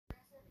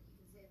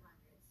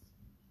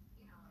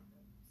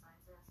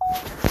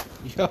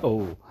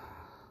Yo,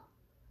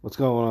 what's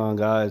going on,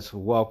 guys?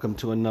 Welcome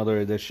to another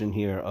edition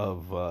here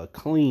of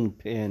Clean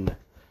Pin.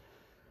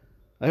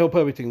 I hope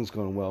everything's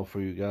going well for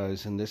you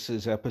guys. And this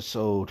is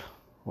episode,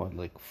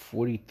 like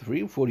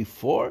 43,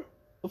 44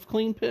 of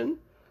Clean Pin?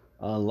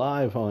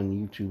 Live on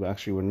YouTube.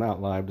 Actually, we're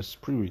not live. This is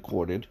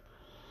pre-recorded.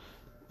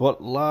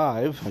 But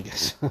live, I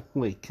guess.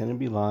 Wait, can it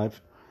be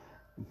live?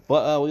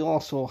 But we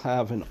also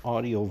have an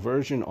audio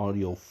version,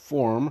 audio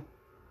form.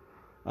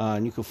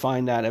 And you can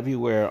find that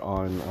everywhere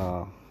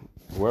on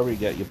wherever you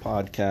get your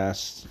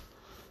podcasts,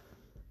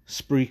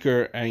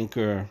 Spreaker,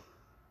 Anchor,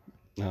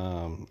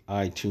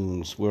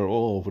 iTunes. We're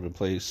all over the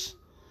place.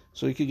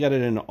 So you can get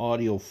it in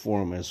audio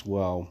form as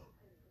well.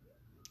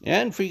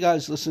 And for you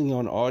guys listening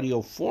on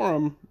audio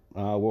form,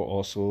 we're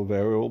also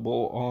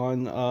available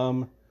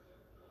on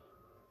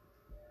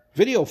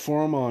video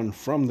form on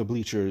From the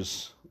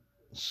Bleachers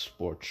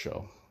Sports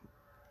Show.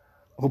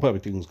 Hope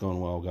everything's going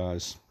well,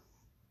 guys.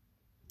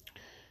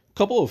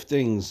 Couple of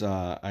things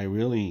I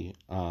really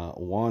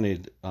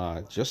wanted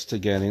just to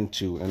get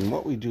into, and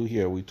what we do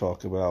here, we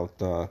talk about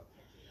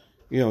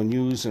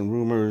news and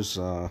rumors,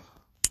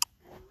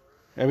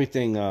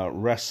 everything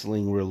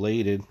wrestling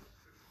related,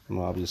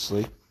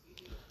 obviously.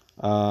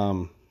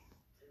 A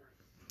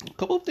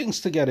couple of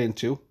things to get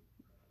into.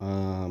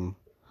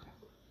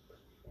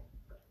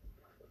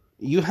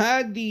 You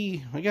had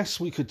I guess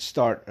we could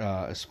start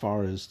as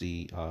far as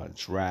the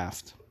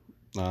draft.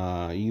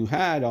 You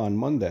had on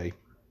Monday.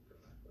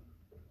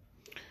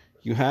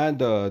 You had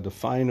the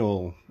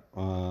final,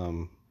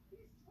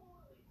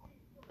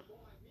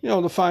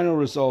 the final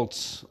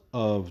results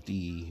of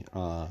the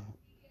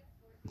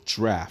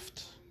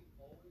draft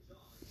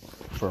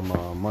from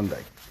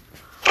Monday.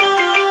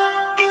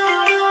 Sean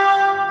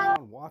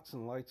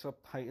Watson lights up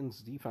Titans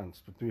defense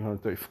for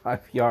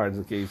 335 yards,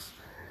 in case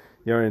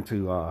you're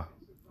into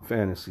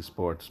fantasy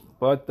sports.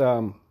 But,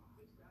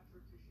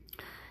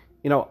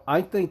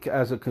 I think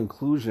as a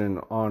conclusion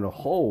on a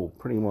whole,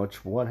 pretty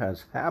much what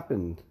has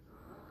happened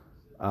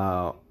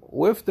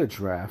with the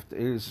draft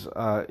is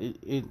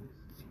they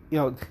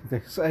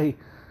say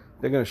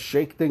they're going to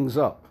shake things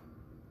up.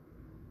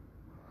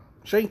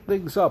 Shake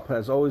things up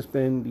has always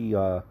been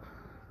the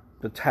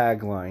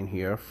tagline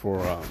here for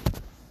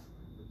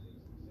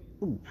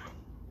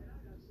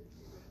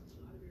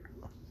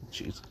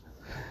jeez.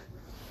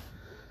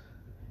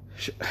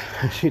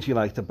 Should you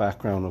like the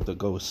background of the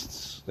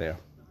ghosts there?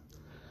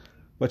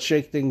 But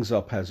shake things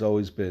up has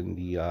always been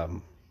the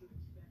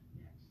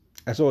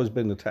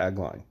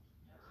tagline.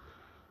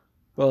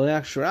 Well, in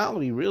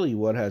actuality, really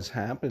what has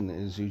happened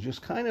is you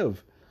just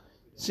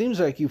seems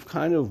like you've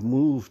kind of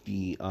moved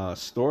the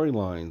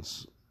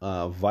storylines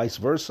vice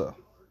versa.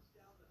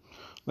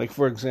 Like,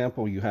 for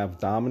example, you have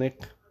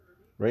Dominic,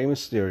 Rey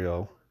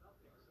Mysterio,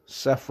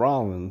 Seth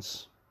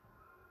Rollins,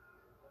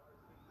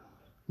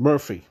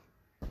 Murphy,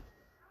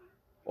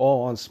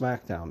 all on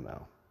SmackDown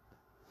now.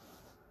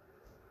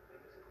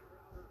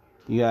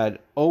 You had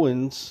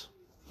Owens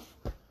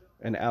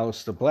and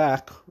Aleister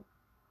Black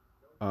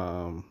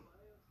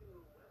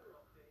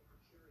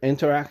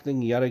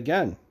interacting yet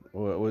again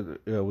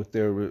with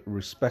their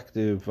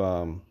respective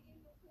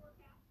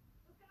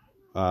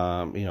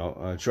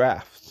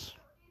drafts,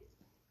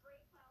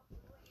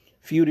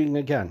 feuding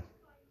again.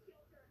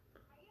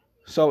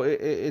 So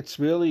it's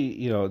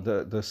really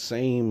the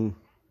same.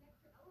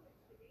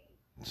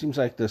 It seems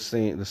like the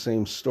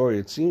same story.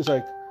 It seems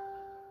like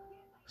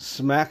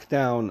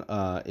SmackDown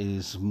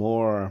is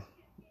more.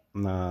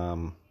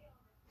 How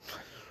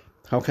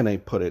can I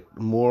put it?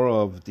 More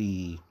of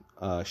the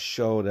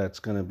show that's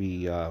going to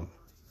be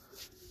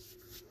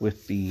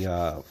with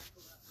the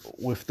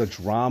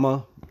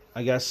drama,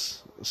 I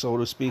guess, so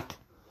to speak.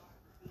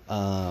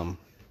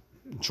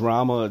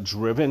 Drama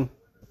driven.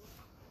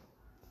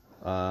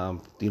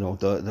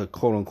 The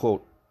quote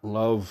unquote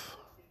love.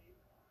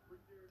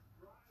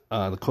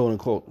 The quote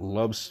unquote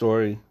love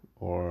story,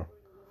 or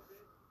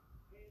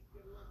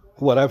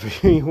whatever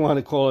you want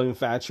to call it,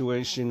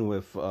 infatuation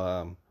with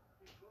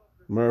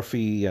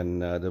Murphy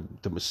and the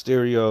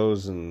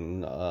Mysterios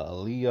and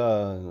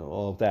Aaliyah and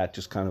all of that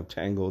just kind of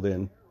tangled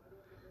in.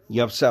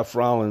 You have Seth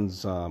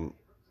Rollins, in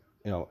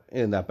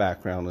that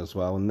background as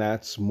well, and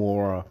that's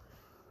more,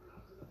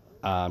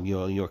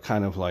 you're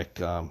kind of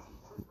like, I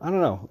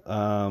don't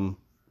know,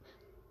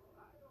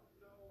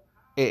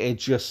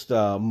 it's just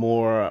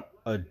more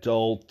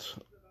adult,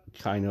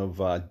 kind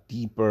of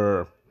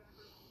deeper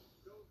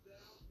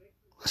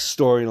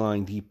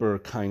storyline, deeper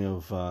kind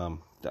of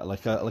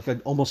like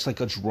almost like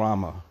a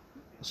drama,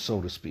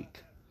 so to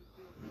speak.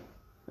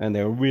 And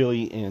they're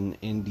really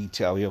in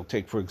detail.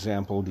 Take for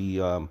example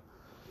the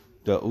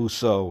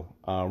Uso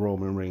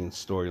Roman Reigns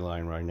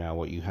storyline right now.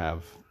 What you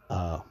have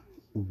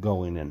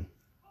going in.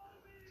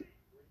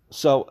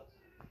 So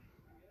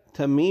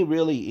to me,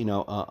 really,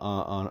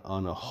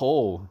 on a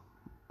whole,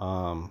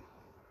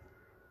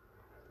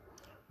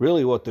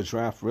 really what the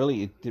draft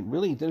really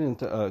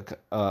didn't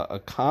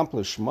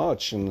accomplish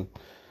much, and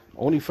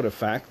only for the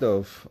fact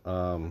of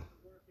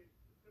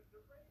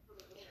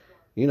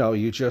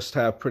you just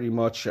have pretty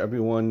much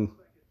everyone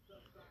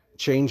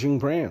changing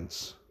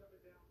brands,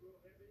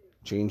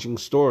 changing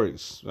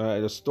stories.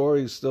 The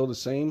story is still the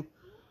same,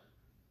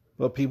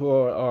 but people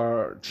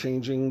are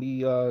changing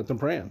the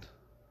brand.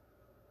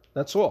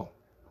 That's all.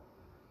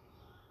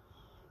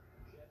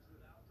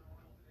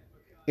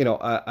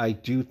 I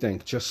do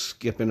think, just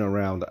skipping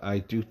around, I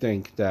do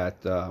think that,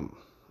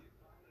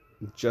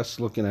 just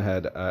looking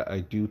ahead,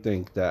 I do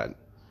think that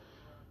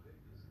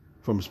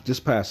from this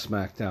past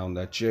SmackDown,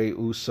 that Jey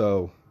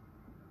Uso,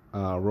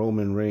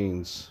 Roman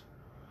Reigns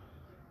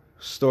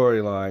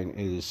storyline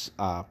is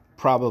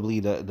probably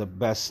the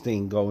best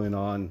thing going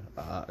on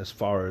as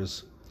far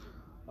as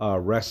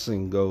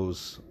wrestling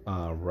goes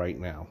right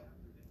now.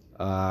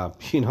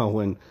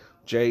 When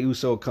Jey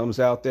Uso comes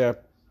out there,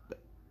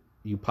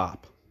 you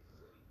pop.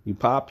 You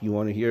pop. You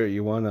want to hear it.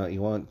 You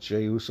want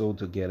Jey Uso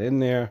to get in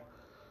there,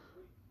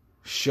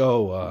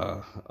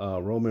 show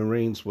Roman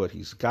Reigns what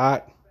he's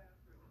got.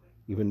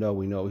 Even though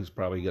we know he's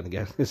probably going to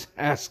get his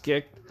ass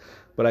kicked,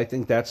 but I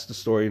think that's the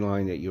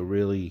storyline that you're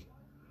really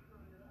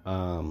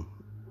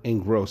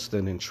engrossed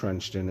and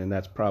entrenched in, and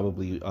that's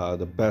probably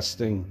the best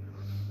thing.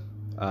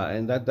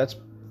 And that's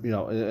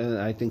and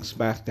I think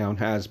SmackDown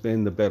has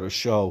been the better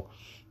show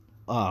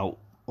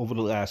over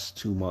the last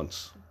 2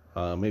 months,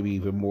 maybe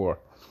even more.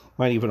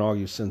 Might even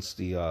argue since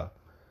the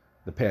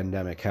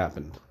pandemic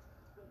happened.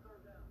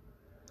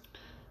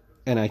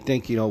 And I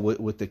think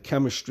with the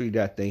chemistry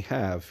that they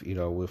have,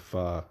 with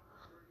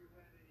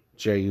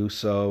Jey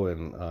Uso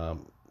and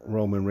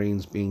Roman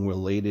Reigns being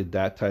related,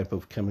 that type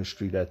of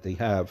chemistry that they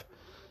have,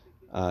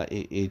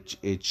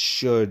 it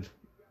should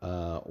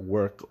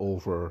work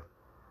over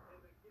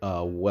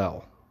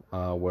well,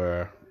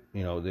 where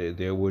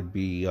there would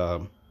be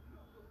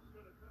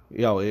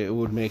it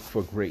would make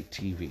for great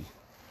TV.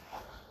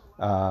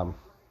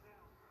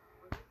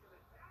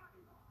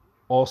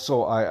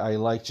 Also, I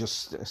like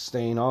just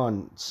staying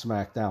on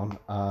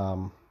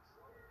SmackDown,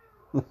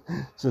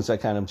 since I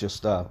kind of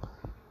just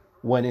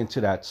went into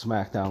that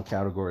SmackDown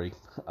category.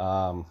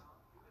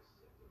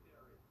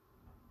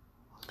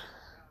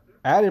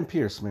 Adam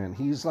Pearce, man,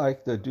 he's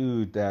like the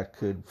dude that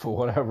could, for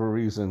whatever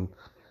reason,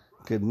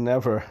 could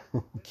never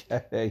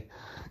get a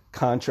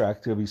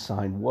contract to be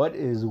signed. What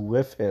is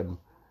with him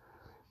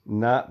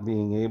not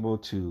being able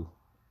to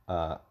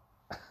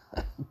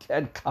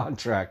get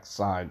contracts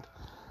signed?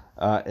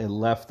 It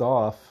left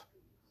off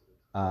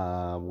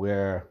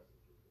where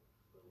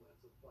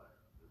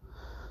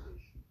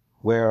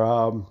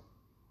Bayley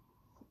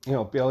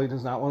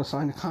does not want to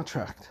sign a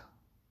contract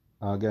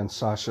against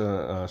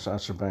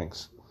Sasha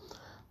Banks.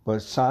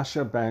 But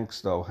Sasha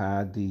Banks, though,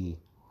 had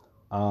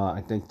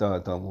I think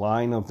the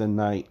line of the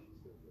night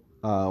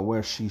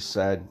where she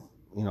said,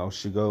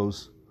 she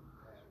goes,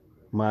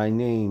 "My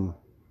name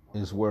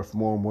is worth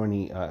more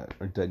money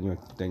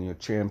than your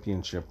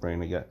championship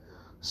reign." Again,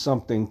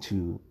 something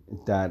to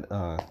that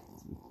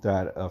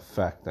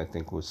effect, I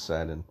think, was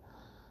said, and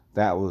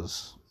that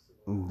was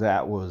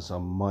a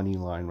money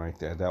line right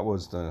there. That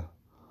was the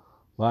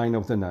line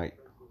of the night.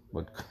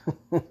 But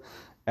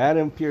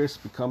Adam Pearce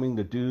becoming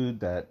the dude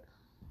that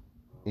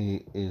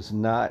is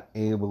not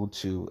able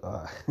to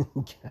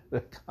get a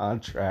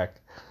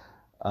contract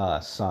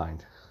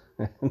signed.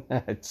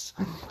 That's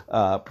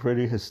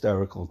pretty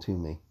hysterical to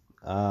me.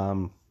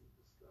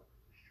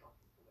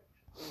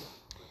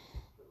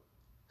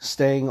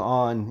 Staying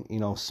on,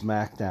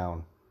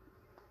 SmackDown,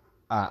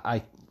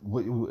 it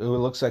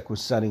looks like we're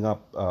setting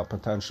up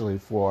potentially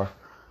for.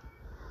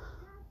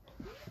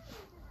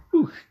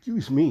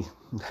 Excuse me.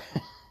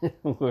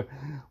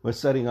 we're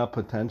setting up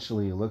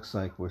potentially. It looks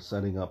like we're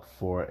setting up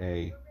for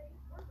a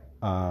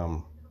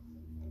I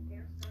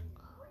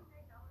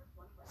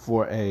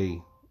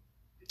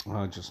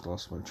just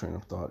lost my train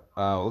of thought.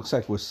 Looks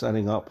like we're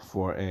setting up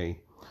for a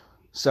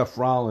Seth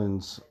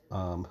Rollins,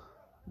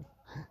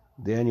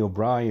 Daniel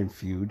Bryan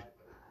feud,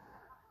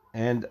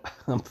 and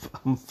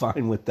I'm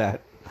fine with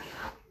that.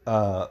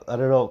 I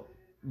don't know.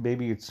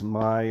 Maybe it's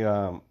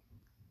my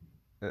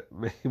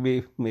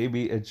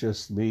maybe it's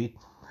just me,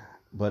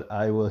 but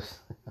I was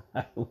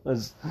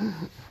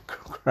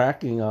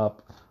cracking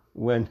up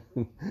when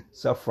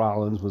Seth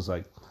Rollins was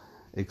like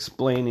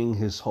explaining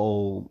his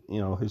whole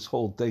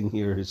thing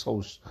here,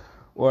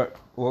 or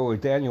where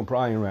Daniel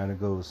Bryan ran. It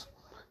goes,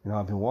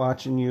 I've been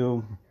watching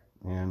you,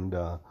 and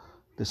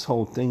this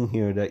whole thing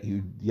here that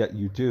you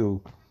do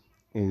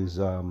is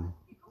I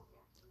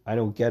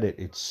don't get it.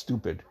 It's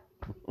stupid.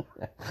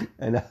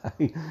 And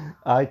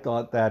I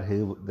thought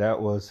that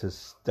was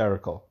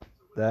hysterical.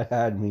 That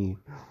had me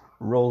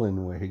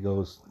rolling, where he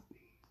goes,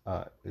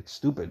 it's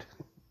stupid.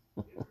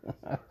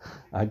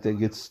 I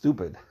think it's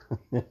stupid.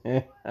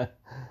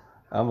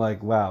 I'm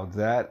like, wow,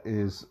 that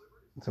is,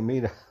 to me,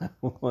 that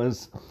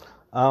was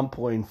on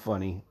point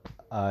funny.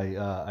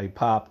 I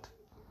popped.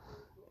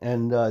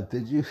 And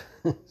did you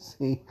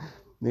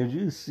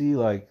see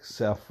like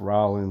Seth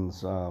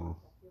Rollins?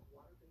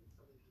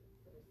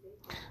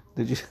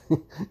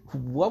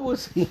 What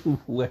was he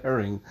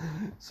wearing?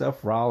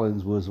 Seth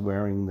Rollins was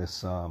wearing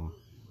this.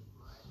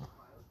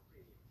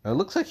 It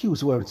looks like he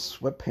was wearing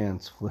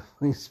sweatpants with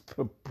these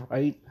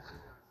bright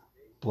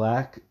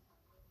black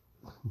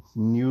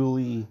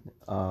newly,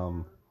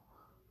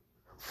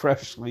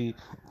 freshly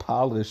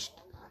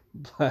polished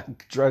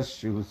black dress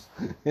shoes.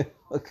 It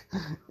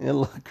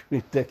look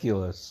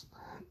ridiculous.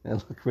 It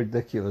looked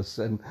ridiculous,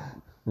 and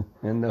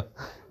the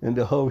and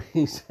the whole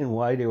reason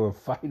why they were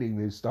fighting,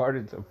 they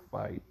started to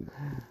fight.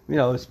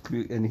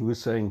 And he was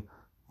saying,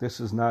 "This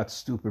is not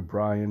stupid,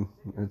 Brian.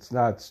 It's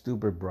not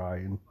stupid,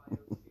 Brian."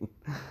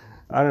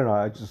 I don't know.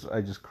 I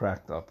just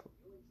cracked up.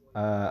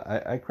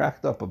 I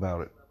cracked up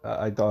about it.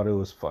 I thought it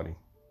was funny.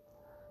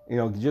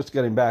 Just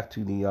getting back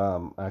to the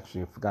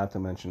actually, I forgot to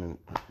mention it.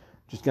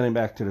 Just getting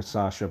back to the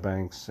Sasha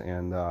Banks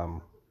and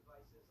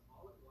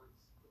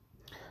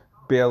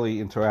Bailey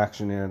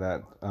interaction there.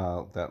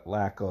 That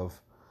lack of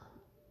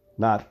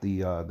not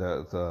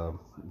the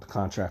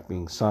contract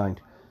being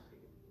signed.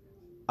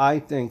 I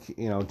think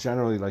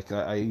generally, like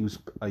I use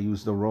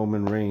the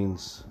Roman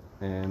Reigns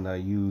and I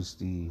use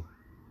the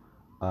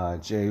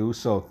Jey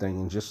Uso thing,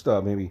 and just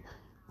maybe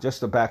just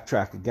to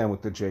backtrack again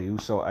with the Jey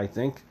Uso. I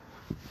think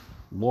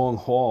long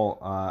haul,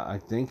 I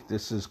think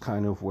this is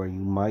kind of where you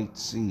might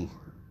see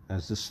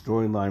as this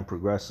storyline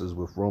progresses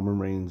with Roman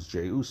Reigns,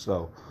 Jey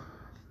Uso.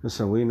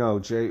 Listen, we know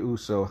Jey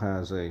Uso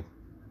has a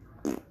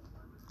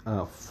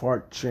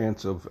fart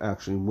chance of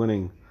actually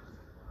winning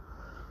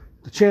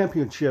the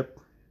championship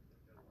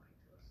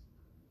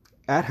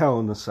at Hell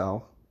in a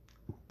Cell,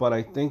 but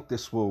I think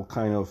this will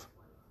kind of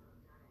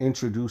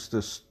introduce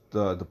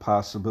the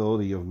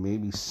possibility of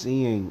maybe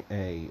seeing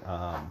a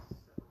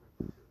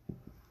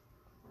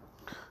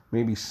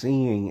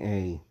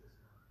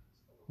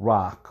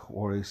Rock,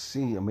 or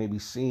maybe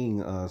seeing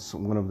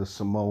one of the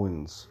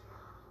Samoans,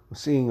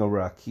 seeing a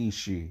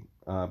Rikishi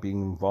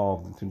being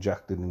involved and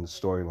injected in the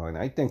storyline.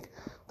 I think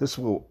this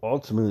will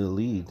ultimately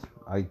lead,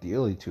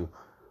 ideally, to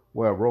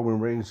where Roman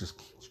Reigns is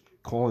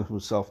calling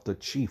himself the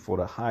chief or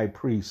the high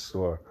priest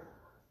or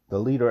the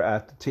leader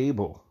at the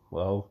table.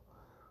 Well,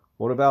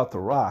 what about The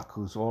Rock,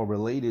 who's all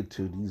related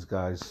to these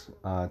guys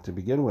to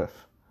begin with?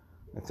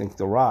 I think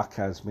The Rock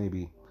has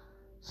maybe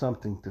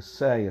something to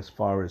say as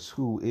far as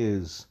who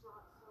is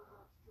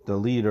the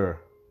leader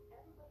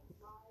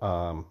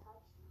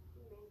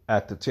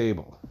at the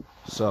table.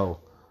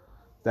 So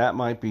that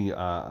might be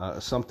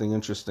something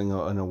interesting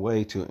in a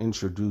way to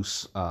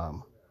introduce, I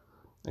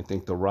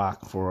think, The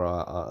Rock for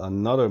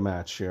another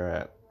match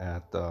here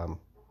at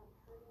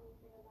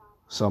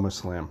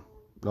SummerSlam,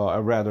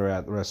 or rather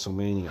at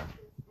WrestleMania.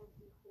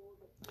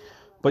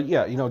 But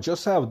yeah,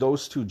 just have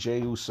those two,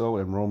 Jey Uso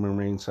and Roman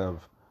Reigns,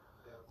 have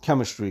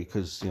chemistry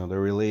because they're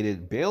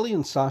related. Bailey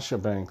and Sasha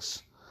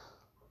Banks.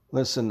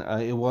 Listen,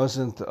 it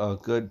wasn't a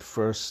good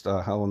first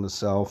Hell in a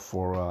Cell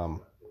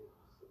for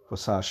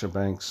Sasha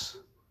Banks,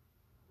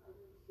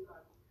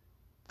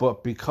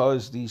 but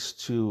because these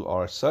two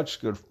are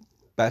such good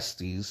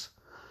besties,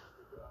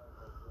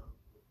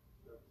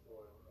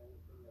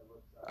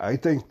 I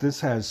think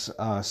this has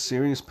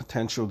serious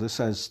potential.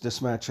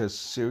 This match has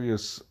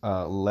serious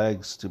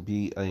legs to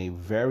be a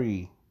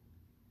very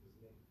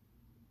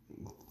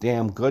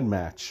damn good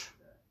match.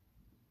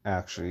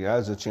 Actually, it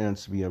has a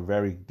chance to be a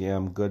very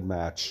damn good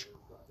match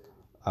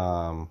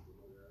for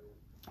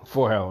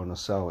Hell in a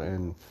Cell,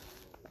 and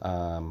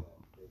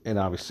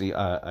obviously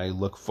I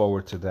look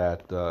forward to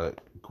that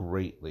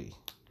greatly.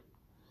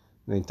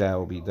 I think that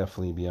will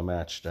definitely be a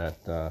match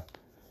that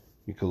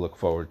you could look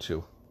forward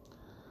to.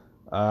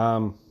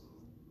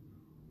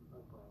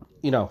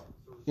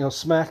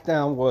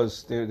 SmackDown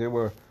was there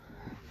were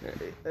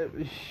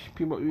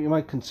people, you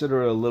might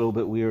consider it a little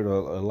bit weird,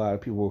 or a lot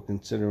of people were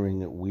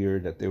considering it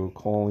weird that they were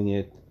calling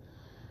it,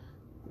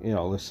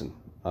 listen,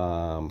 they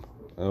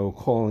were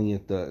calling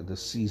it the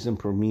season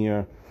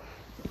premiere.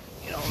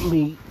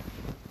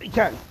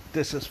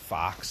 This is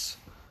Fox,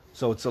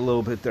 so it's a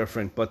little bit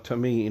different, but to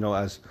me,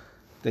 as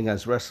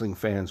wrestling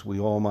fans, we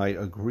all might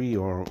agree,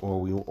 or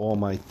we all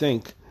might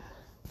think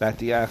that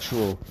the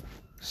actual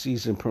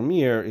season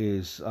premiere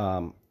is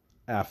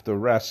after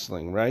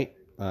wrestling, right?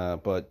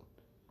 But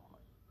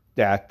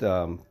that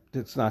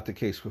it's not the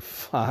case with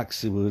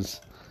Fox. It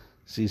was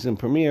season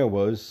premiere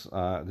was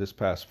this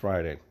past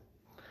Friday.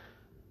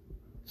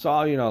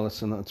 So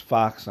listen, it's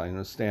Fox. I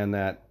understand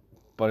that,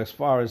 but as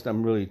far as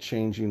them really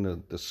changing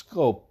the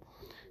scope,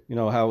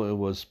 how it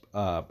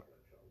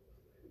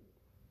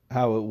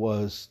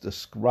was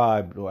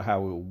described, or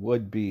how it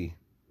would be,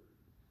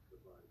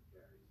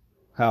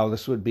 how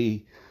this would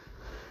be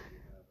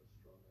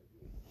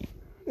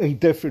a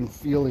different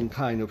feeling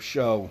kind of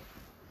show.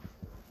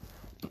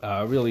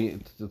 Really,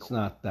 it's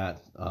not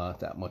that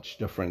much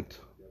different.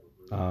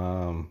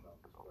 And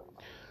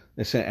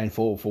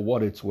for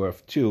what it's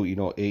worth, too,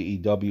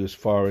 AEW, as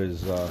far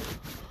as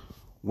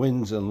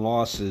wins and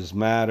losses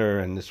matter,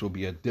 and this will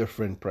be a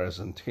different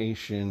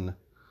presentation,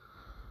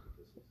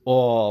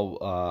 all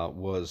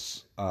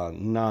was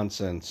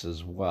nonsense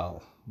as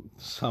well.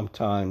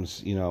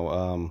 Sometimes,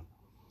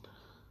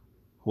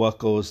 what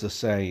goes the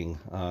saying?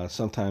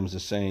 Sometimes the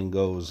saying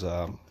goes,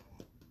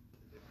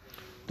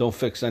 don't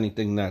fix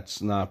anything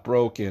that's not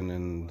broken.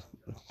 And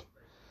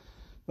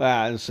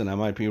listen, I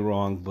might be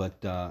wrong,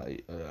 but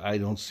I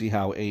don't see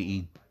how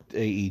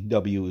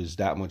AEW is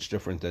that much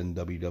different than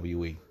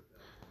WWE.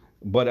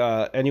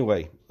 But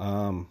anyway,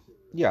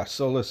 yeah.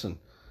 So listen.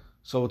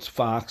 So it's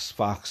Fox.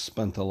 Fox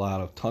spent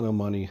a ton of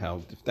money.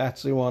 How if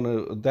that's the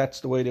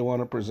way they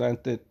want to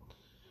present it,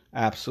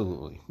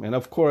 absolutely. And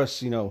of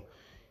course, you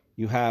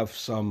have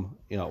some,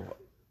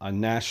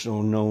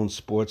 national known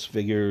sports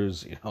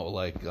figures,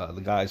 like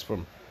the guys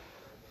from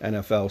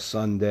NFL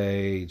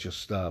Sunday,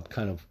 just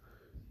kind of,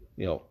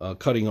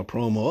 cutting a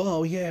promo.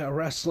 Oh yeah,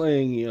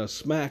 wrestling,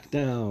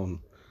 SmackDown.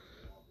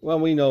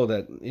 Well, we know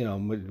that,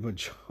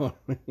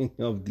 majority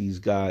of these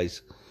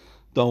guys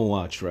don't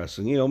watch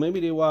wrestling. Maybe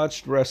they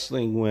watched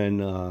wrestling when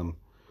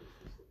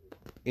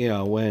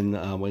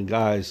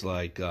guys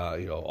like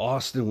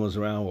Austin was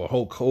around, or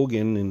Hulk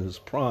Hogan in his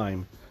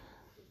prime.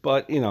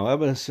 But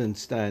ever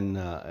since then,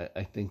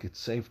 I think it's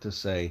safe to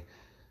say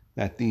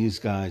that these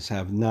guys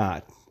have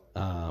not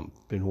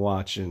been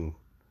watching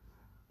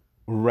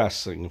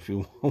wrestling. If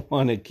you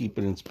want to keep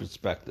it in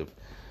perspective,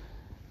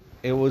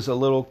 it was a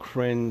little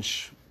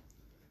cringe.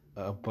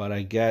 But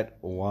I get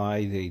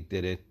why they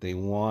did it. They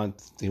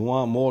want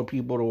more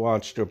people to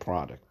watch their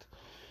product.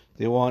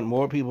 They want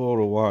more people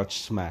to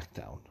watch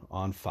SmackDown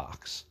on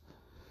Fox.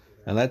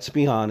 And let's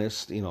be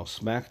honest,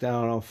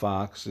 SmackDown on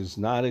Fox is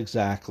not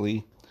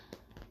exactly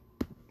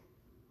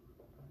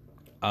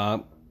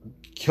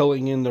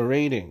killing in the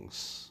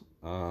ratings.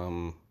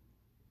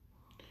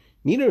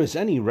 Neither is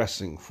any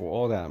wrestling, for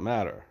all that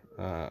matter.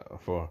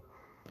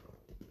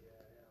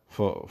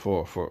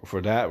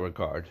 For that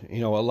regard, I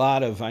know a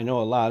lot of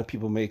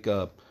people make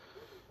a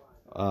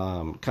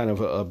kind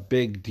of a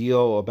big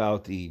deal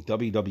about the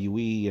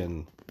WWE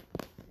and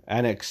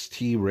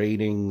NXT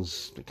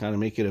ratings, to kind of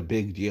make it a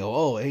big deal.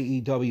 Oh,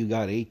 AEW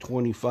got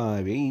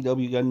 825,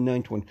 AEW got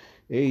 920,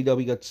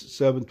 AEW got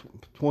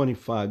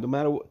 725. No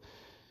matter what,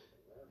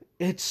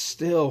 it's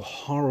still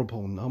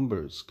horrible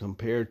numbers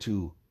compared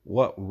to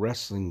what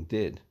wrestling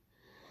did.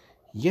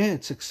 Yeah,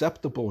 it's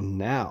acceptable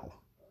now,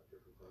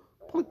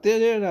 but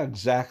they're not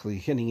exactly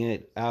hitting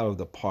it out of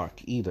the park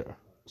either,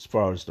 as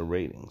far as the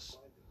ratings.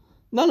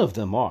 None of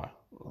them are.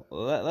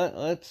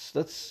 Let's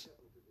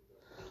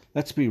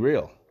be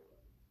real.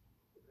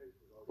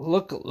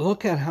 Look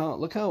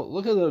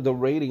at the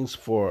ratings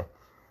for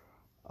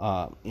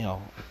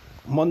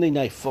Monday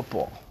Night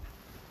Football.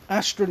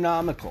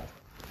 Astronomical.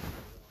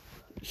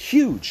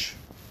 Huge.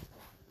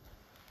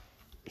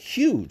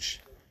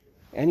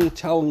 And you're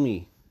telling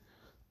me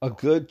a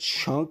good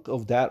chunk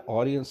of that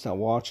audience that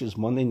watches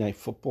Monday Night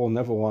Football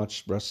never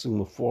watched wrestling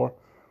before,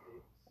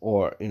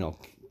 or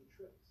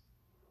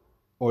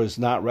or is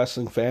not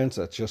wrestling fans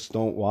that just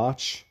don't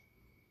watch,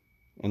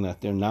 and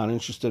that they're not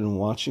interested in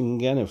watching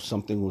again if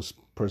something was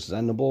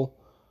presentable,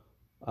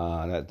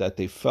 that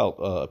they felt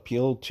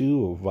appealed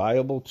to or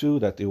viable to,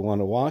 that they want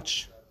to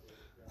watch.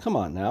 Come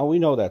on now, we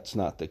know that's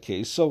not the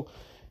case. So,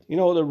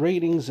 the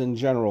ratings in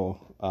general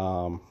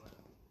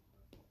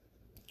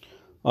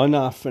are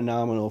not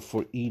phenomenal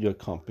for either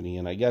company,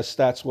 and I guess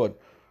that's what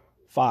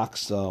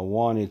Fox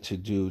wanted to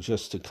do,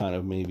 just to kind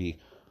of maybe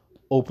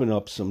open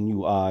up some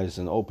new eyes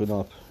and open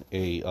up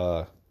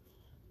a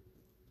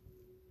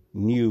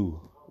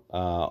new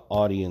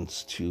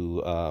audience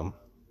to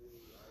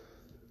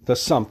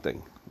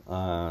something,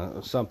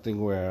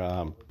 something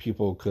where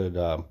people could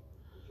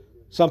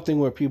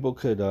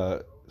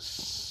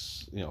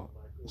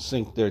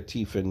sink their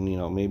teeth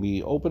in,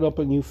 maybe open up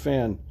a new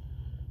fan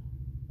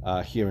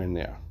here and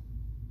there.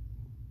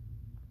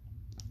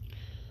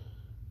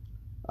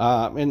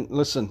 And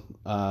listen,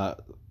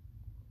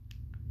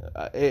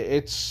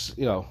 it's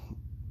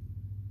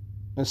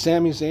and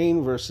Sami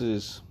Zayn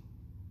versus,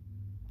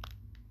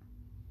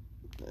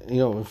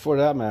 for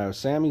that matter,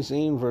 Sami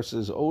Zayn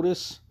versus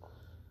Otis.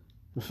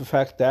 If in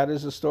fact that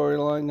is a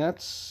storyline,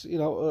 that's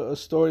a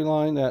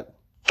storyline that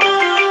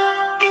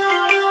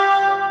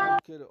I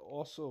could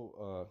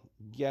also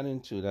get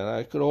into, that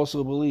I could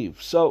also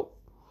believe. So,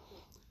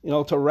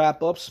 to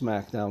wrap up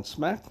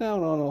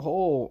SmackDown on a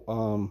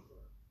whole,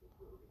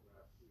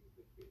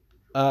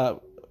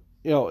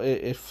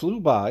 it flew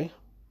by,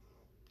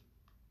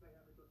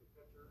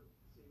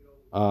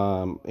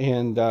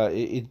 and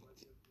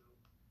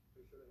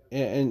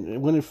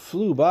when it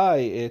flew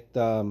by,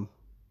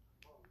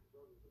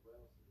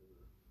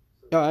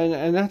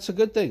 and that's a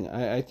good thing.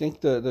 I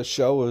think the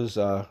show was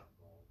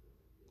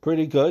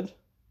pretty good.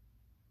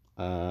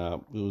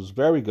 It was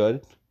very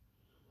good.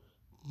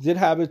 Did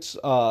have its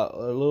a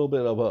little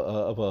bit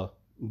of a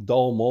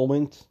dull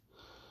moment.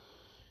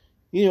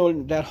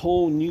 That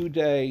whole New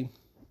Day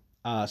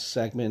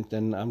segment,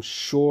 and I'm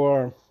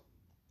sure.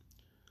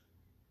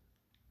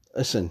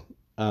 Listen,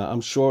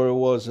 I'm sure it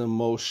was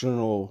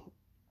emotional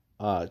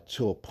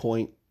to a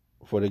point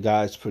for the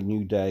guys for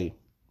New Day.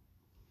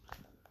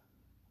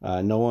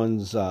 No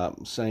one's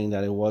saying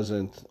that it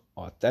wasn't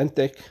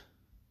authentic.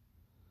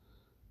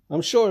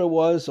 I'm sure it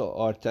was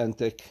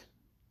authentic.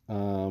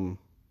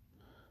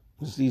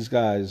 Because these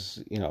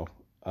guys,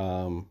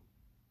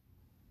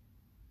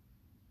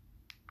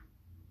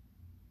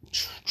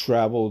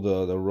 travel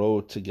the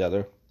road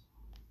together.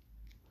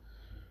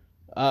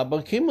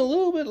 but came a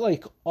little bit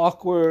like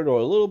awkward, or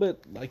a little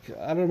bit like,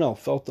 I don't know,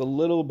 felt a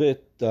little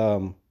bit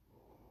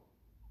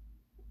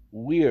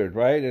weird,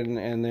 right?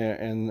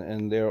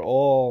 And they're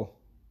all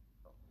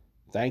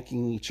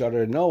thanking each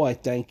other. No, I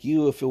thank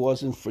you. If it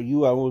wasn't for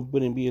you, I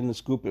wouldn't be in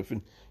this group.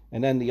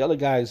 And then the other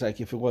guy's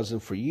like, if it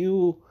wasn't for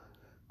you,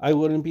 I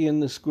wouldn't be in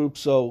this group.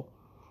 So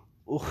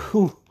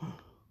who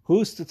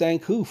who's to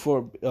thank who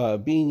for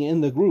being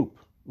in the group?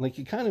 Like,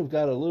 you kind of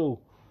got a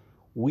little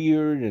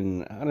weird,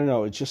 and I don't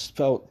know. It just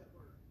felt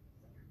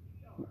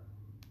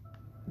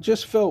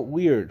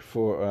weird,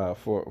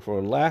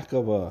 for lack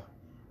of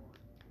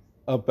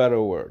a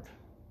better word.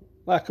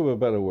 Lack of a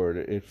better word,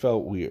 it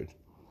felt weird.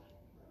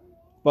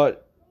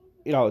 But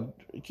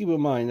keep in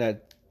mind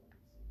that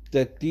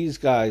these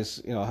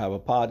guys, have a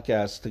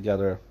podcast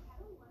together.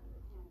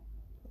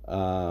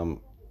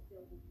 Um,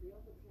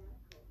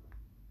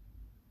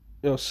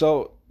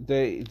 so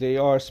they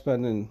are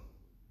spending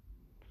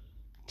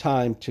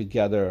time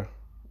together.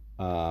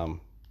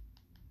 Um,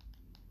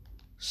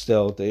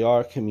 Still, they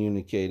are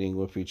communicating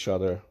with each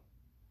other.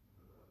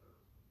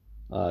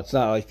 It's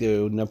not like they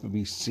will never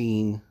be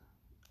seen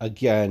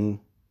again.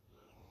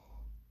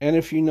 And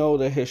if you know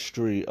the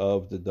history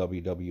of the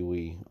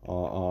WWE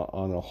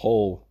on a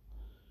whole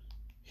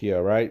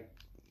here, right?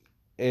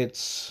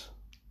 It's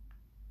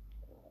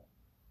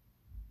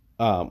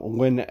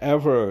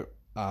whenever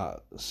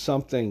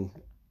something,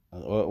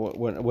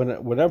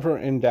 whenever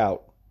in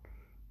doubt,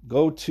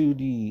 go to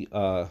the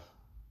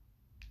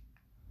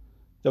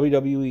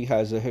WWE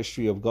has a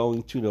history of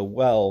going to the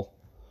well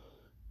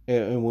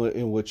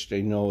in which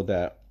they know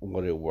that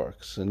what it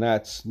works, and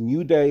that's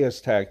New Day as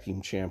tag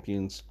team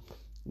champions,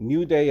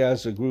 New Day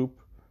as a group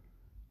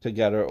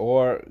together,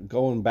 or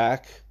going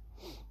back,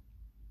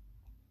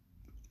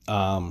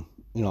 and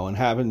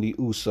having the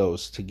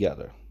Usos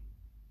together.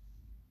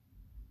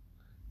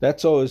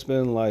 That's always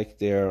been like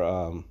their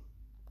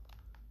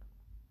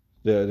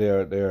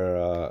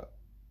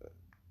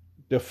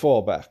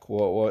fallback.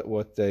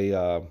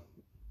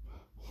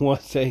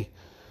 What they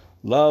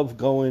love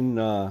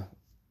going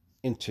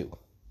into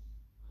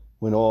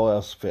when all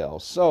else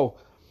fails. So,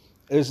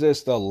 is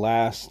this the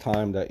last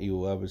time that you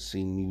will ever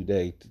see New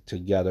Day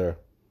together?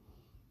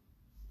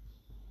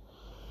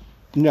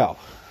 No.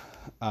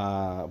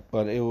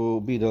 But it will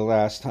be the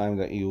last time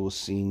that you will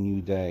see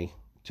New Day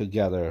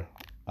together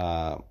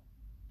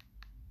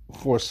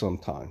for some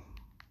time.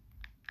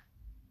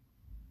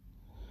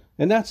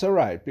 And that's all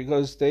right,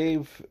 because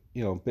they've,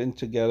 been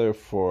together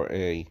for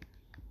a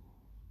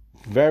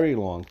very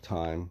long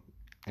time.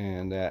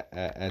 And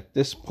at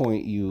this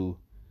point,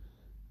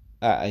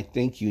 I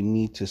think you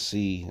need to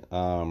see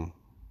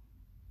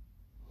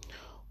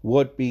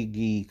what Big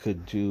E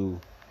could do.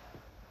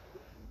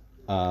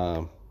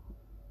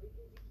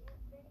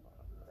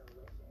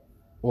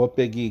 What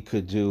Big E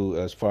could do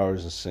as far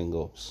as the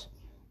singles.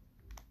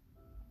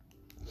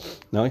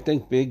 Now, I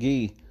think Big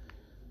E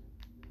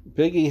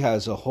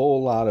has a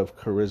whole lot of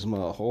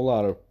charisma, a whole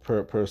lot of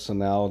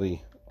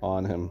personality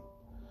on him.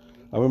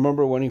 I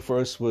remember when he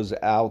first was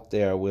out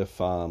there with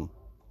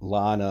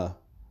Lana,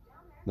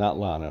 not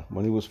Lana,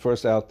 when he was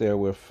first out there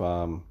with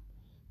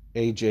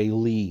AJ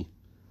Lee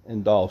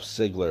and Dolph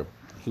Ziggler.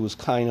 He was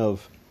kind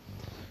of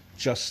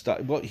just,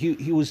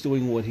 he was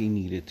doing what he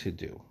needed to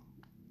do.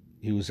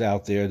 He was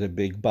out there, the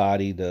big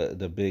body,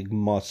 the big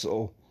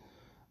muscle,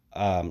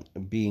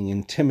 being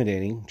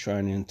intimidating,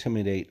 trying to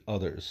intimidate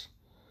others.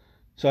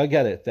 So I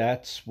get it.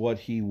 That's what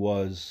he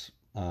was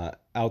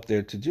out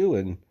there to do,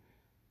 and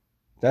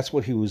that's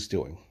what he was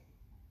doing.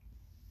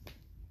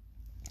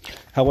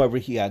 However,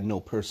 he had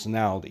no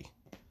personality.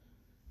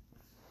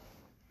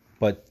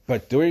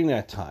 But during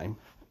that time,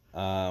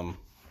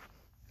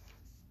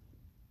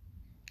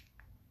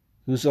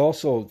 he was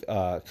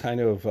also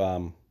kind of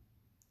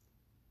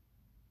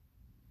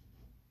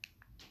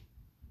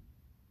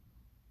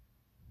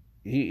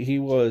he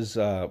was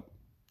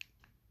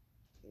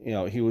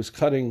he was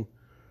cutting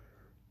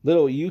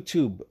little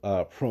YouTube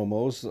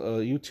promos,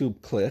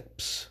 YouTube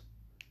clips,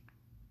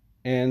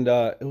 and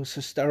it was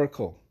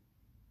hysterical.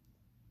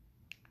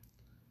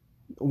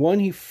 When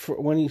he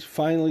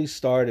finally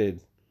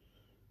started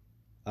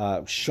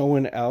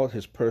showing out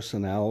his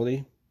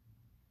personality,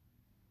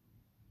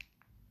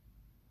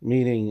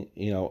 meaning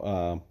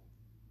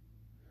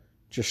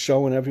just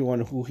showing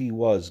everyone who he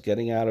was,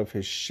 getting out of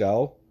his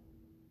shell,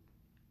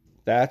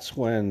 that's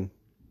when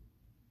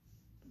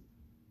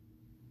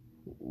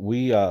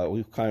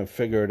we've kind of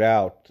figured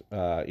out,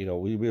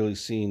 we really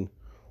seen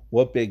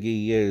what Big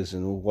E is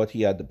and what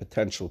he had the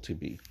potential to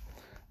be.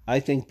 I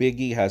think Big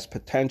E has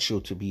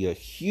potential to be a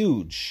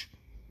huge,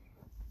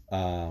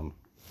 impactful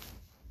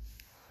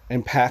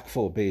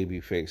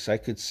babyface. I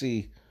could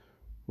see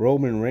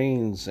Roman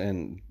Reigns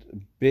and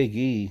Big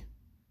E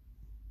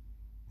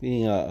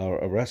being a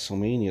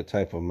WrestleMania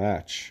type of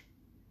match.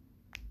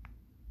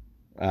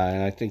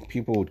 And I think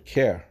people would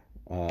care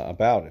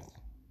about it.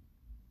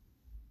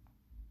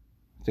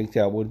 I think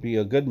that would be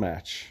a good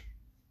match.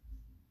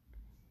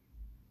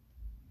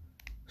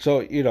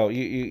 So you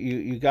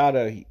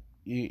gotta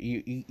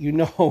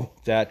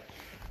that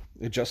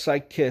just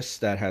like Kiss,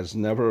 that has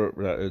never,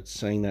 it's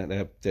saying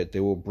that they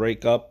will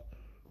break up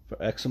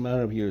for X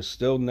amount of years,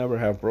 still never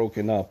have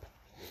broken up.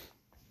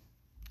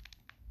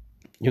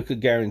 You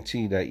could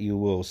guarantee that you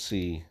will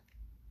see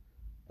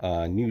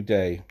New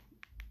Day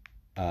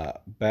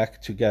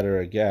back together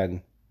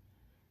again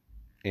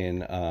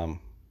in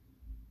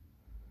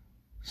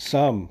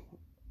some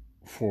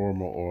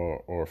form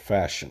or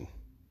fashion.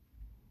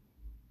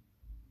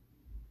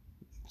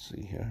 Let's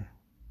see here.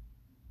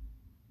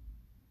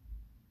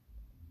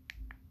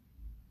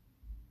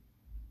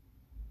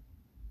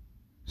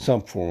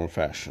 Some form or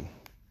fashion.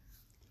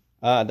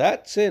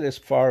 That's it as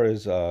far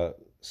as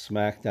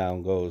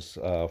SmackDown goes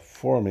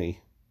for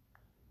me.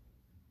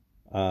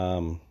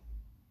 Do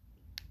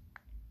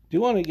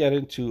want to get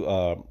into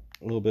a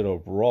little bit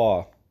of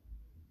Raw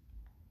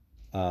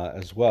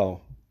as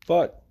well,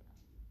 but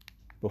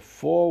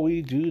before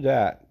we do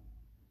that,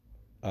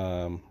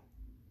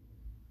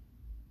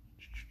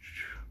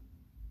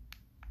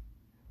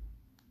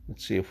 let's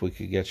see if we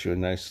could get you a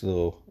nice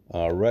little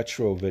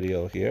retro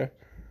video here.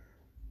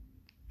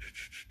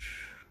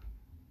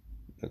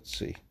 Let's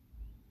see.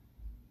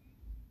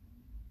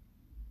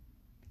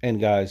 And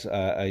guys,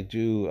 I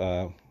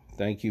do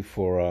thank you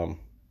for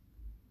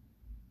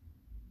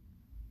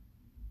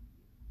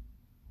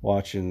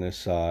watching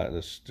this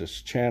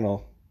this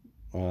channel.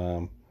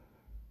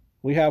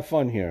 We have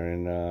fun here,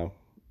 and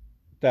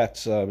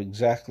that's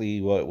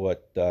exactly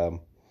what I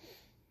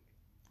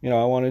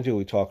want to do.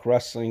 We talk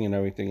wrestling and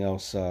everything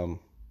else in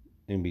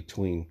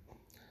between.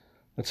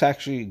 Let's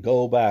actually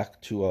go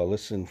back to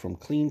listen from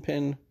Clean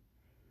Pin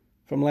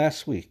from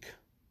last week.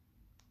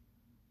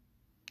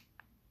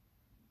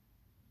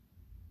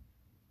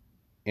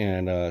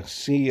 And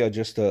see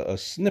just a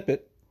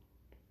snippet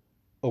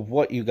of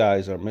what you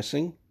guys are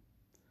missing.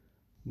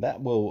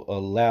 That will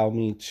allow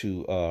me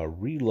to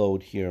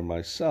reload here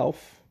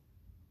myself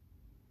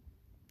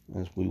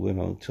as we wait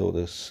until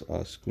this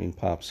screen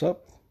pops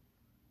up.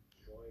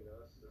 Join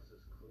us. This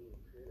is Clean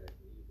Pin. I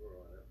believe we're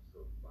on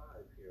episode 5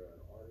 here on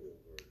audio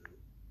version.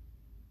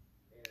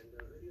 And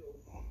the video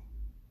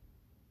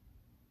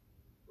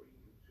for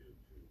YouTube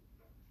to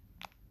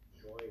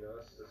join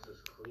us. This is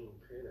Clean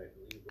Pin. I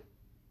believe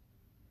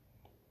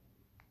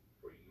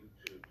for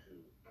YouTube to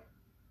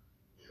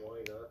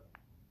join us.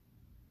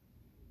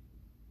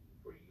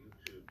 For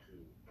YouTube to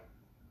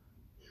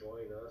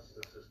join us.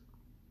 This is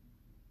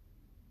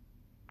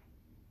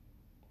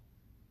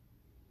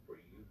for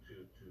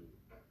YouTube to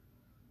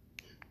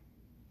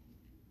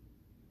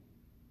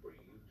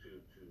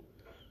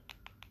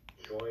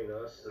join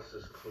us. This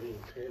is Clean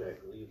Pin. I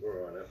believe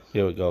we're on episode.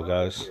 Here we go,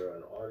 guys. Here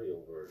on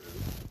audio version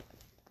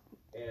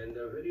and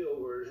a video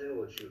version,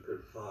 which you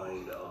could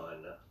find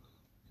on.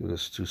 Give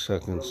us 2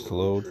 seconds to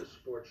load.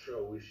 Sports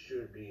show. We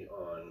should be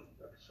on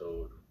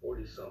episode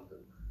 40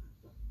 something.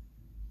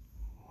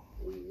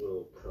 We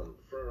will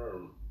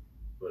confirm,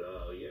 but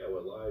yeah,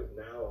 we're live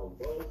now on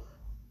both.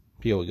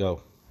 Here we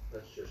go.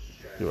 Let's just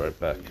check. Be right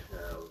back. We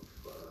have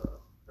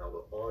now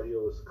the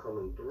audio is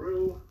coming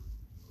through.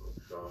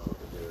 There's no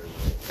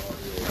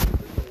audio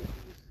piece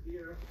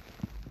here,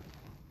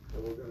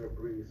 and we're gonna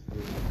breeze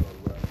through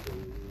some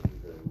wrestling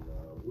news and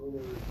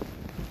rumors.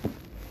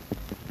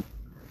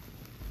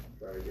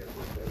 Try to get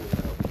this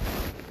thing out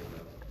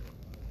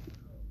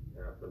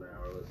in half an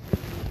hour. Let's see.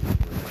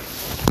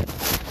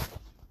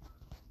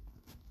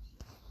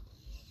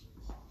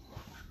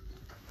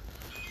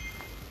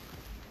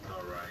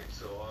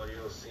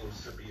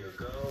 Seems to be a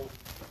go,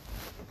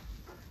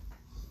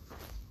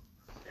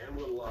 and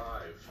we're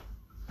live.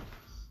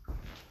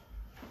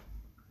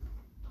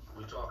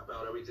 We talk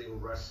about everything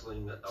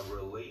wrestling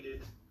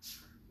related: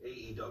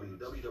 AEW,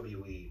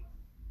 WWE,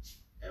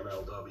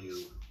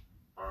 MLW,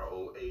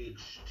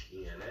 ROH,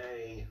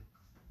 TNA,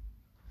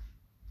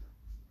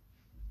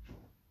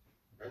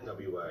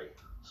 NWA.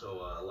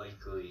 So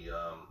likely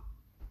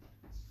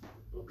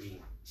will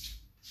be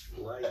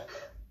like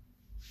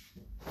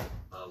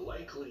a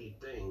likely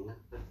thing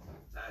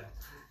that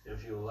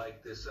if you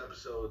like this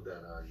episode,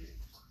 that you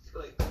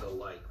click the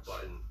like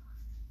button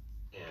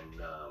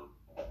and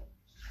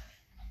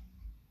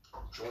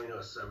join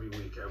us every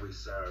week, every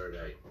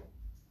Saturday,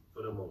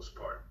 for the most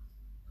part.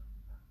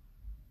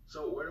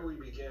 So where do we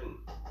begin?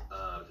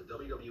 The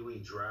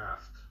WWE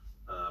draft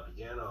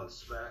began on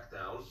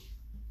SmackDown.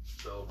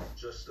 So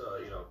just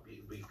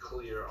be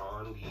clear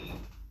on the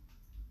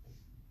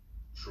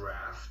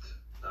draft.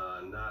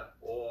 Not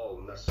all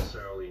of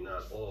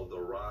the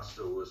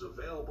roster was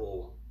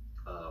available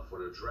for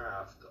the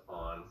draft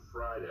on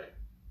Friday.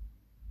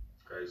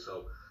 Okay,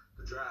 so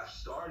the draft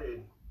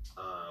started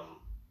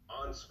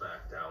on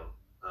SmackDown,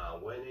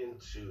 went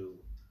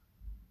into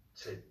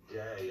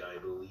today, I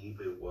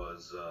believe it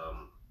was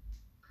on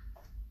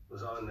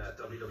that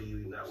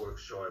WWE Network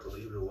show. I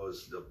believe it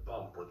was The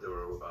Bump, but they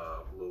were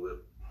a little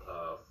bit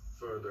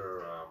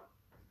further.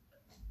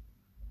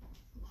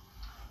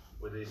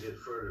 When they did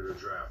further the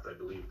draft, I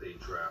believe they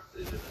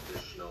drafted an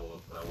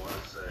additional, I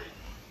want to say,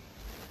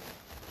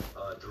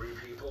 3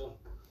 people.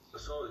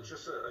 So it's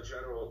just a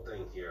general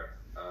thing here.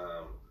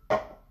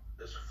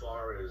 As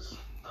far as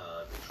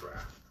the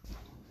draft.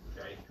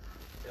 Okay?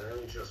 And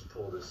let me just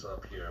pull this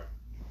up here.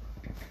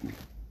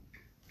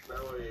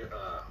 That way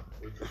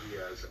we could be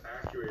as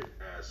accurate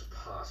as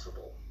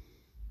possible.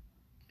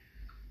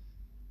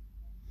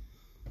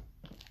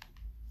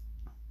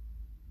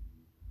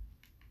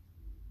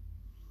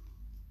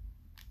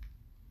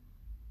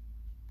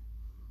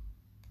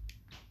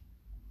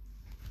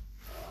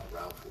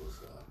 Ralph was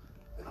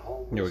at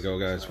home. Here we go,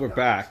 guys. We're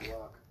back.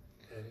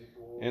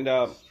 And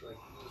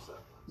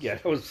yeah,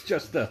 that was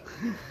just a.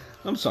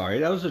 I'm sorry,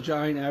 that was a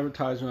giant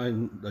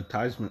advertisement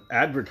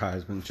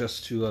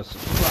just to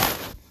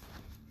subscribe.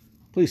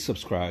 Please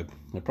subscribe.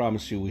 I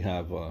promise you, we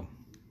have a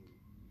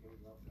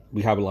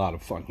lot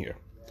of fun here.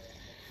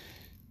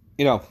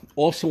 You know,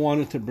 also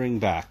wanted to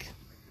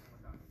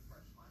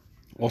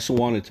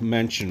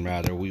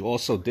mention, we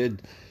also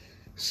did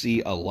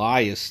see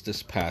Elias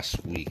this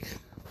past week,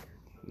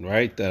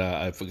 right? That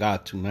I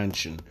forgot to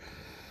mention.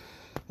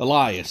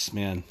 Elias,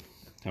 man.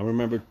 I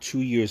remember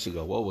 2 years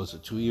ago. What was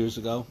it, 2 years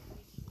ago?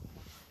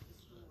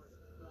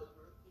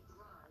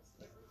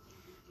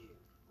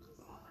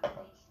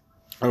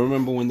 I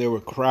remember when there were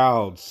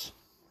crowds,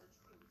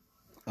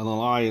 and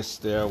Elias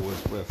there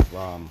was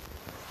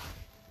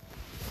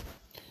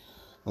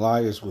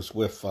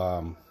with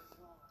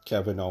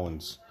Kevin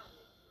Owens.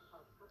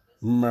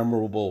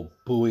 Memorable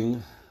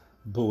booing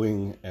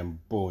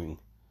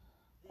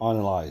on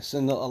Elias.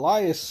 And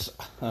Elias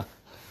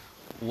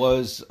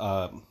was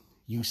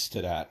used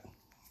to that.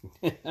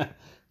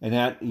 And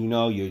that, you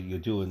know, you're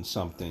doing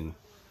something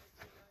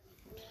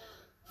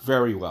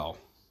very well,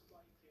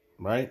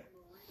 right?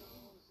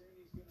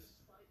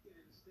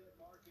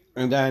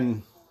 And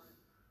then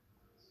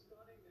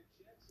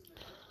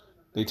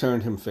they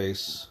turned him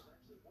face.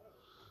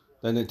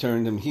 Then they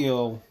turned him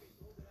heel.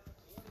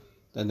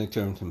 Then they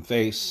turned him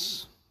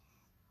face.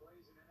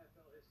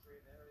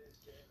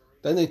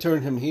 Then they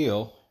turned him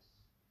heel.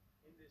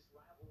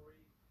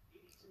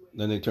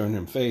 Then they turned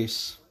him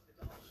face.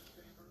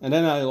 And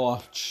then I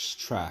lost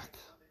track.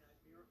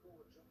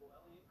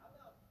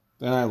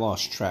 And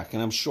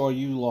I'm sure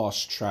you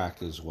lost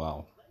track as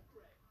well.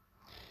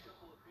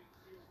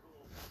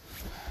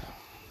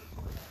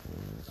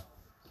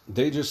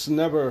 They just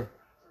never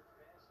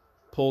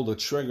pulled the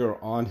trigger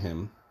on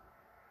him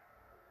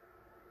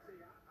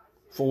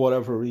for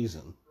whatever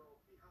reason.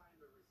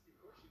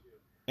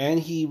 And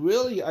he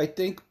really, I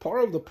think,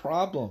 part of the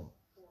problem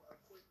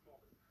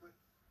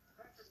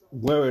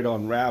where it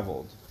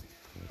unraveled,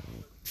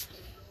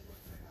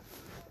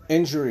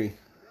 injury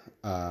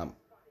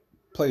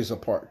plays a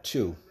part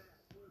too.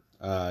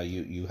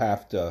 You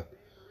have to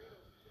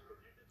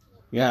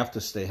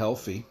stay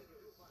healthy.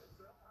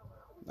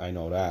 I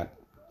know that.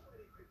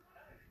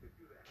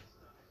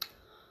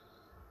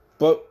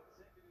 But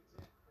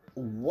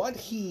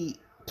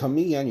to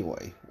me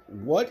anyway,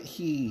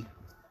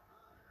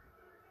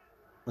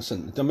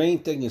 listen, the main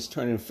thing is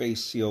turning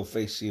face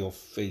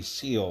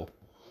heel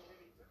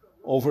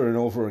over and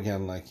over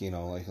again, like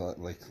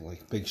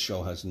Big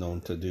Show has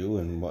known to do,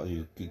 and what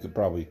you could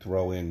probably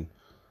throw in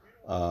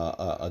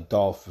a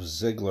Dolph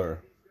Ziggler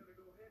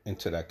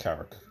into that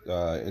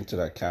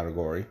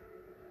category.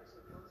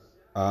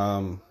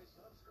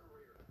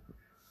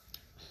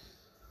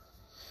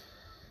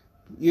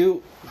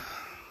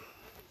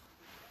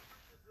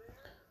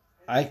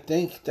 I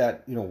think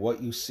that, you know,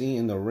 what you see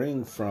in the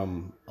ring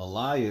from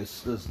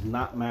Elias does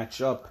not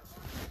match up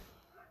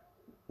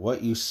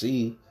what you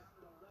see,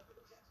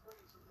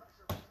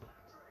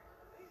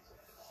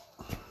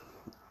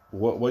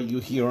 what you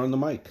hear on the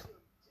mic.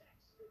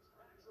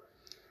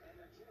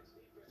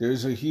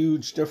 There's a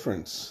huge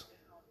difference.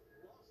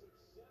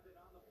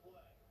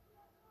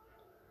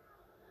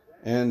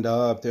 And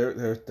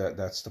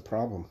that's the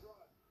problem.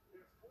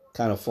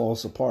 Kind of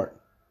falls apart.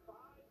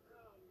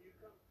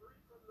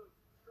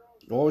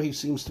 All he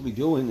seems to be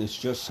doing is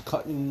just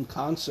cutting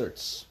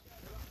concerts.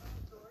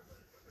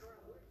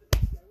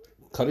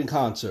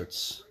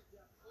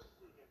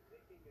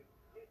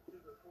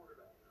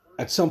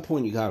 At some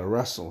point, you gotta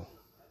wrestle.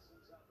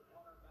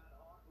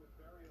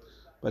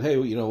 But hey,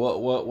 you know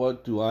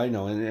what do I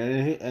know?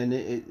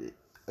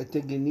 I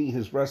think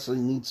his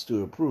wrestling needs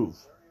to improve.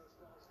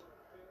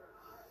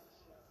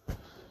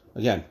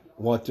 Again,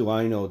 what do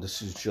I know?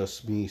 This is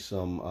just me,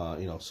 some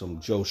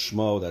Joe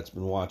Schmo that's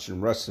been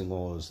watching wrestling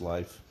all his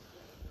life.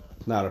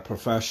 Not a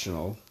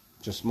professional,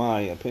 just my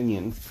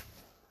opinion.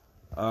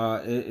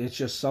 It's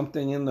just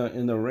something in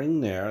the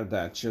ring there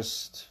that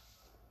just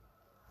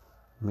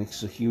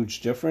makes a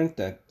huge difference.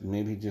 That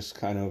maybe just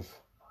kind of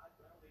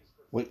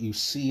what you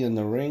see in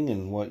the ring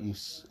and what you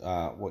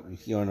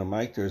hear on the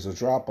mic, there's a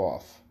drop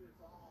off.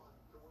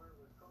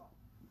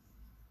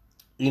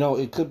 You know,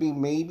 it could be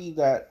maybe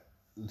that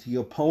the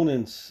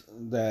opponents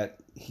that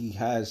he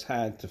has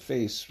had to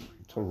face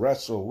to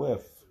wrestle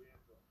with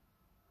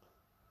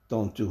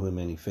don't do him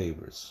any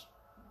favors.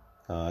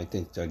 I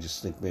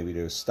just think maybe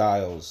their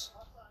styles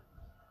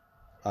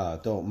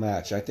don't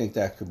match. I think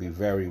that could be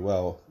very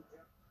well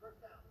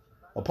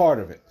a part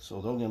of it. So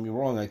don't get me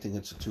wrong, I think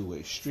it's a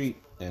two-way street,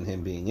 and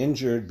him being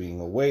injured, being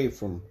away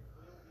from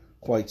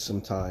quite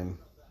some time.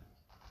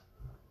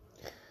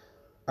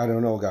 I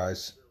don't know,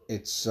 guys.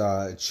 It's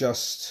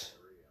just,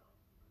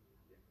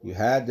 you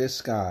had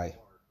this guy.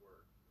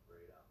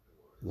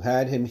 You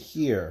had him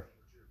here.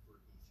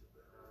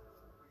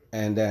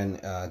 And then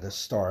the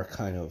star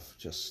kind of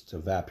just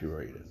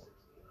evaporated.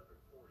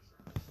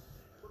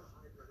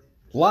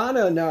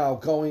 Lana now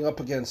going up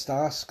against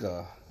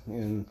Asuka.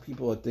 And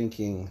people are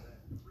thinking,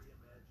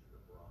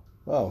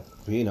 well,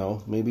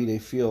 maybe they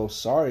feel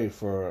sorry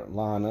for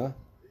Lana.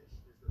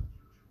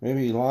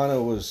 Maybe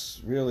Lana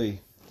was really,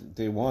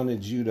 they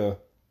wanted you to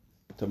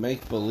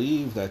make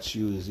believe that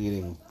she was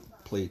eating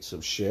plates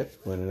of shit,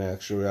 when in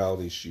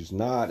actuality she's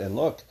not. And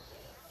look,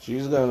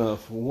 she's gonna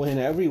win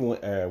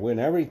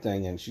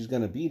everything, and she's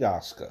gonna beat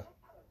Asuka.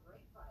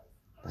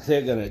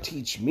 They're gonna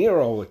teach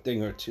Miro a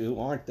thing or two,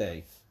 aren't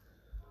they?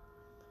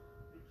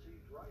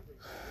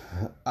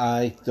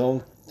 I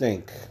don't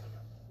think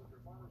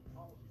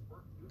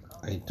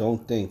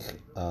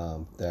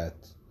that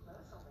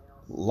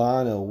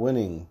Lana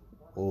winning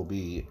will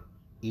be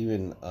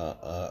even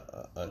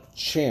a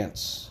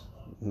chance.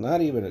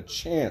 Not even a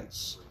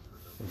chance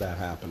of that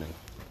happening.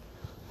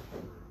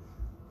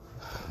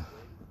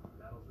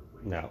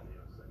 Now,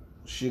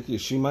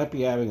 she might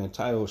be having a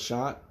title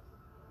shot,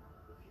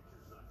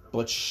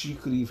 but she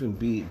could even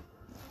be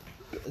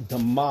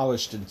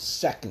demolished in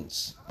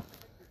seconds,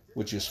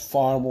 which is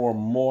far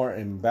more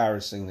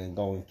embarrassing than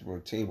going through a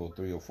table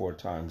 3 or 4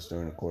 times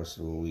during the course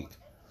of a week.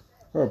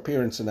 Her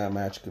appearance in that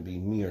match could be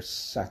mere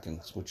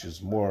seconds, which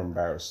is more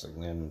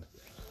embarrassing. And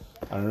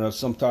I don't know,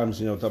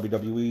 sometimes,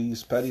 WWE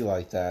is petty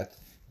like that.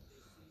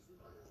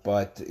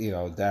 But,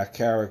 that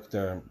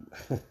character,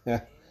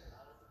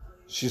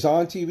 she's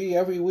on TV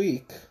every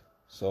week,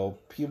 so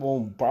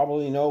people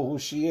probably know who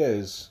she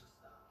is.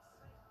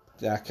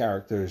 That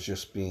character is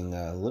just being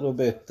a little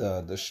bit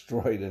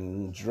destroyed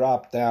and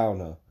dropped down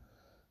a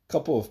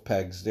couple of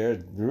pegs.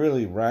 They're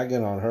really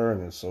ragging on her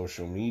in the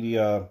social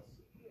media.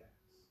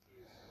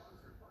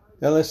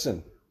 Now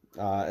listen,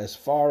 as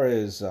far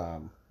as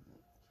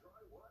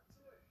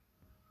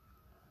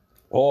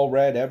All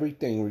Red,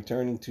 everything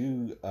returning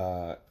to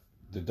the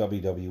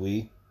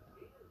WWE.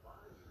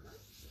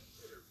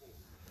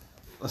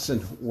 Listen,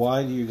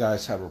 why do you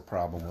guys have a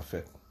problem with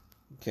it?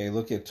 Okay,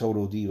 look at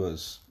Total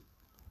Divas.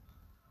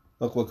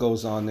 Look what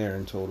goes on there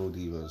in Total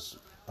Divas.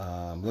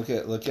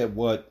 Look at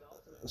what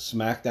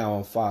SmackDown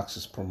on Fox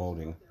is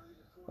promoting.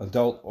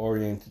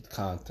 Adult-oriented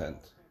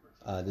content.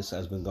 This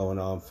has been going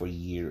on for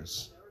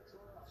years.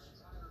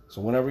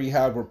 So whenever you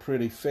have a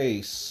pretty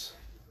face,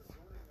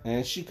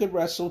 and she could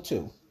wrestle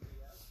too,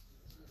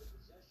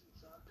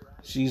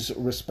 she's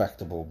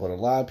respectable, but a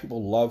lot of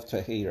people love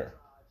to hate her.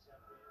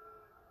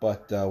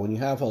 But when you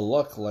have a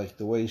look like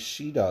the way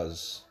she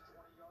does,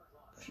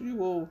 she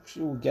will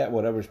get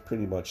whatever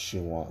pretty much she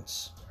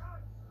wants.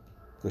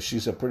 Because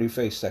she's a pretty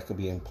face that could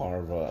be in front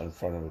of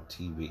a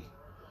TV.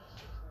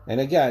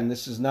 And again,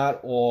 this is not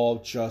all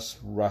just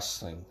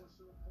wrestling.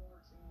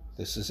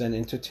 This is an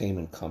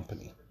entertainment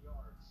company.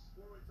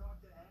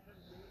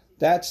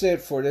 That's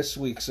it for this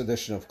week's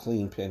edition of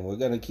Clean Pin. We're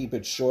going to keep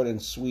it short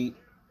and sweet.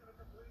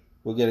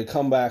 We're going to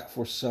come back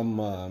for some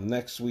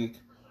next week.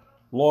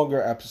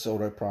 Longer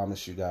episode, I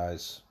promise you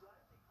guys.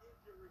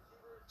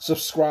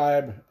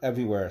 Subscribe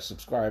everywhere.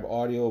 Subscribe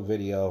audio,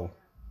 video.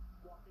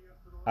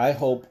 I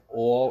hope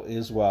all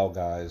is well,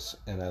 guys.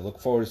 And I look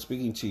forward to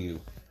speaking to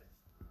you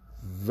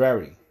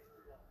very,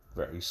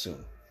 very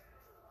soon.